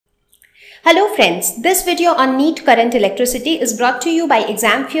Hello friends, this video on NEET current electricity is brought to you by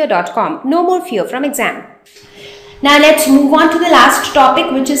examfear.com. No more fear from exam. Now let's move on to the last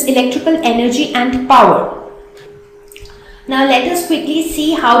topic, which is electrical energy and power. Now let us quickly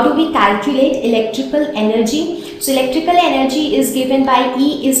see how do we calculate electrical energy. So electrical energy is given by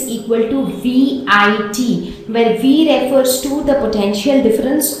E is equal to VIT, where V refers to the potential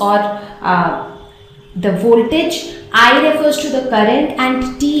difference or the voltage, I refers to the current,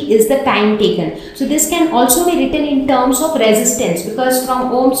 and T is the time taken. So this can also be written in terms of resistance, because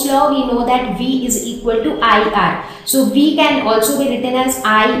from Ohm's law we know that V is equal to IR. So V can also be written as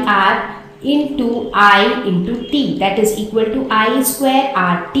IR into I into T, that is equal to I square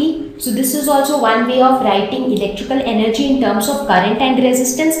RT. So this is also one way of writing electrical energy in terms of current and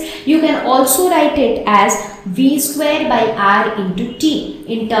resistance. You can also write it as V square by R into T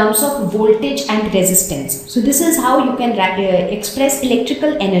in terms of voltage and resistance. So this is how you can express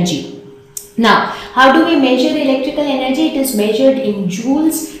electrical energy. Now, how do we measure electrical energy? It is measured in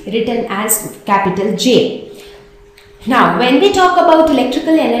joules, written as capital J. Now, when we talk about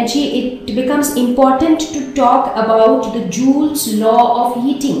electrical energy, it becomes important to talk about the Joule's law of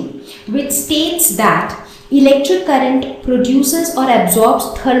heating, which states that electric current produces or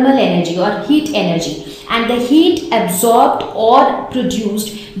absorbs thermal energy or heat energy, and the heat absorbed or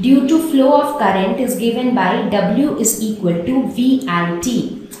produced due to flow of current is given by W is equal to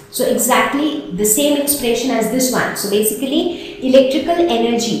VIT. So exactly the same expression as this one. So basically electrical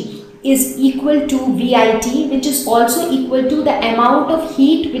energy is equal to VIT, which is also equal to the amount of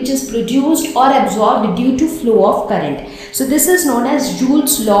heat which is produced or absorbed due to flow of current. So this is known as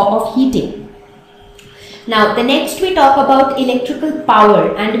Joule's law of heating. Now the next we talk about electrical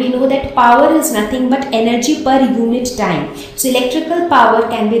power, and we know that power is nothing but energy per unit time. So electrical power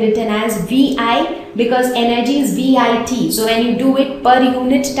can be written as VI, because energy is VIT. So when you do it per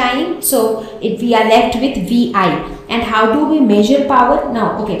unit time, so we are left with VI. And how do we measure power?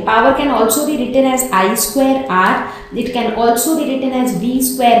 Now, okay, power can also be written as I square R. It can also be written as V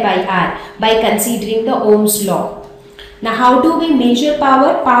square by R by considering the Ohm's law. Now, how do we measure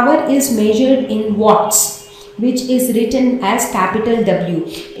power? Power is measured in watts, which is written as capital W.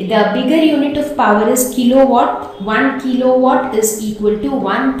 The bigger unit of power is kilowatt. 1 kilowatt is equal to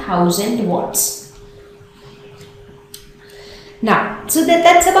 1000 watts. Now, so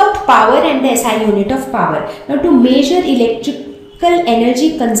that's about power and the SI unit of power. Now, to measure electrical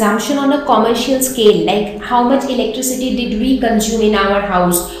energy consumption on a commercial scale, like how much electricity did we consume in our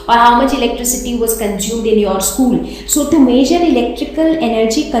house, or how much electricity was consumed in your school. So, to measure electrical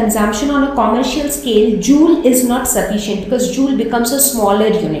energy consumption on a commercial scale, joule is not sufficient, because joule becomes a smaller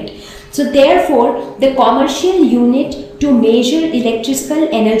unit. So, therefore, the commercial unit to measure electrical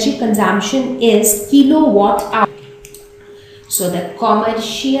energy consumption is kilowatt hour. So the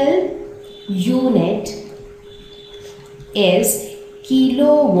commercial unit is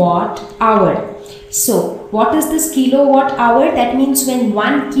kilowatt hour. So what is this kilowatt hour? That means when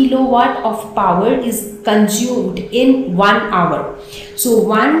 1 kilowatt of power is consumed in 1 hour. So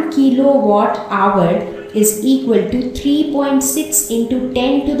 1 kilowatt hour is equal to 3.6 into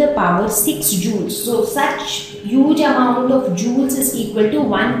 10 to the power 6 joules. So such huge amount of joules is equal to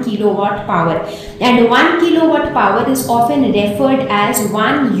 1 kilowatt power, and 1 kilowatt power is often referred as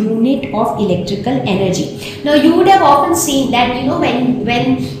 1 unit of electrical energy. Now you would have often seen that, you know,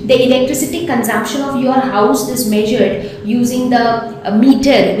 when the electricity consumption of your house is measured using the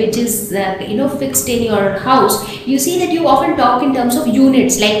meter, which is fixed in your house, you see that you often talk in terms of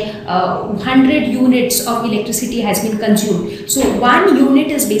units, like 100 units of electricity has been consumed. So 1 unit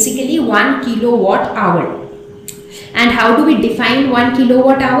is basically 1 kilowatt hour. And how do we define 1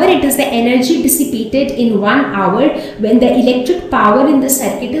 kilowatt hour? It is the energy dissipated in 1 hour when the electric power in the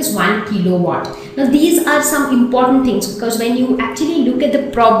circuit is 1 kilowatt. Now these are some important things, because when you actually look at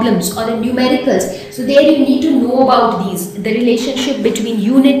the problems or the numericals, so there you need to know about these, the relationship between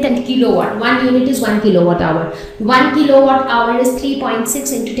unit and kilowatt. 1 unit is 1 kilowatt hour. 1 kilowatt hour is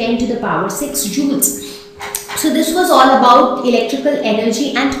 3.6 into 10 to the power 6 joules. So this was all about electrical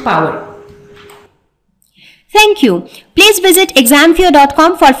energy and power. Thank you. Please visit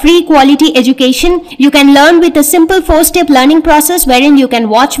examfear.com for free quality education. You can learn with a simple 4-step learning process, wherein you can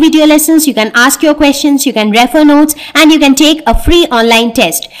watch video lessons, you can ask your questions, you can refer notes, and you can take a free online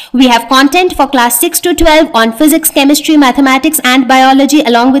test. We have content for class 6 to 12 on physics, chemistry, mathematics, and biology,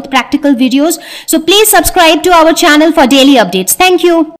 along with practical videos. So please subscribe to our channel for daily updates. Thank you.